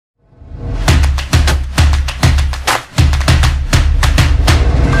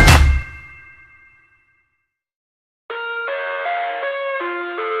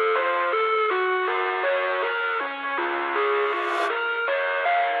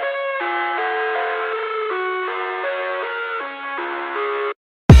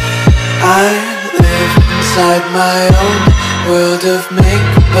I live inside my own world of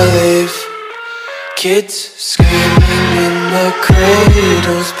make-believe. Kids screaming in the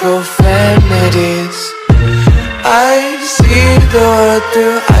cradles, profanities. I see the world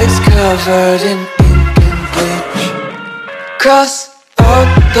through ice covered in ink and bleach. Cross out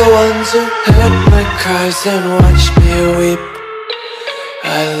the ones who heard my cries and watched me weep.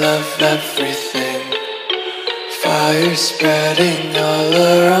 I love everything. Fire spreading all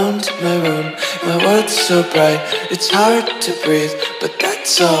around my room. My world's so bright, it's hard to breathe, but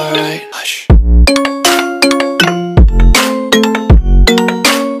that's alright. Hush.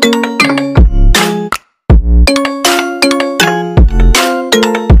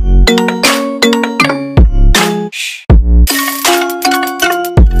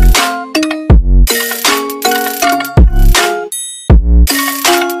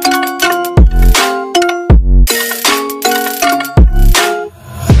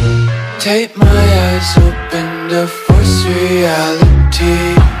 Take my eyes open to force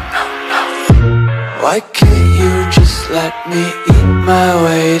reality. Why can't you just let me eat my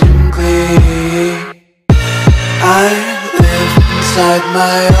weight in glee? I live inside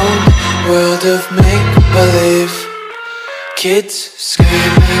my own world of make-believe. Kids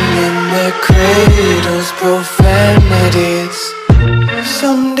screaming in their cradles, profanities.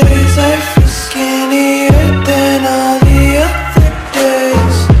 Some days I feel skinnier than all the other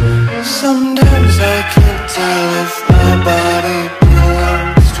days. Sometimes I can't tell if my body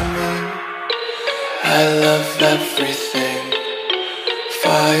belongs to me. I love everything.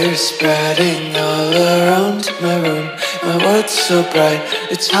 Fire spreading all around my room. My world's so bright,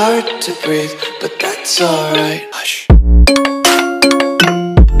 it's hard to breathe, but that's alright. Hush.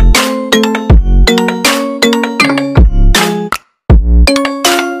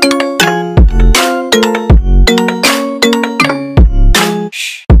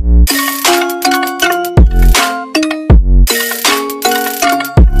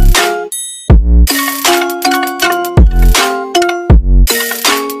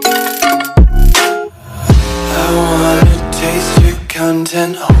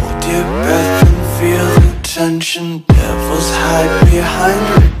 Content, hold your breath and feel the tension. Devils hide behind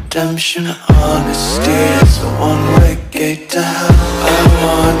redemption. Honesty is a one-way gate to hell. I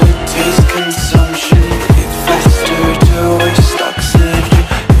wanna taste consumption, breathe faster to waste oxygen.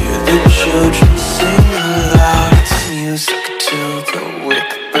 Hear the children sing aloud. It's music till the wick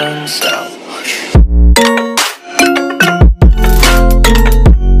burns out.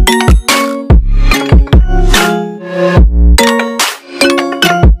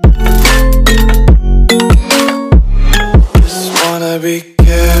 Be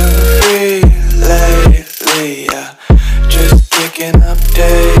carefree lately, yeah. Just kicking up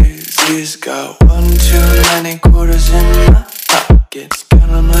daisies. Got one too many quarters in my pockets.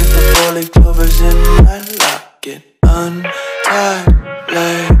 Count 'em like the 4-leaf clovers in my locket. Untied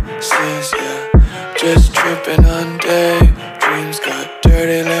laces, yeah. Just tripping on daydreams. Got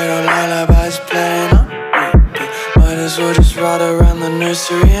dirty little lullabies playing on repeat. Might as well just ride around the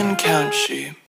nursery and count sheep.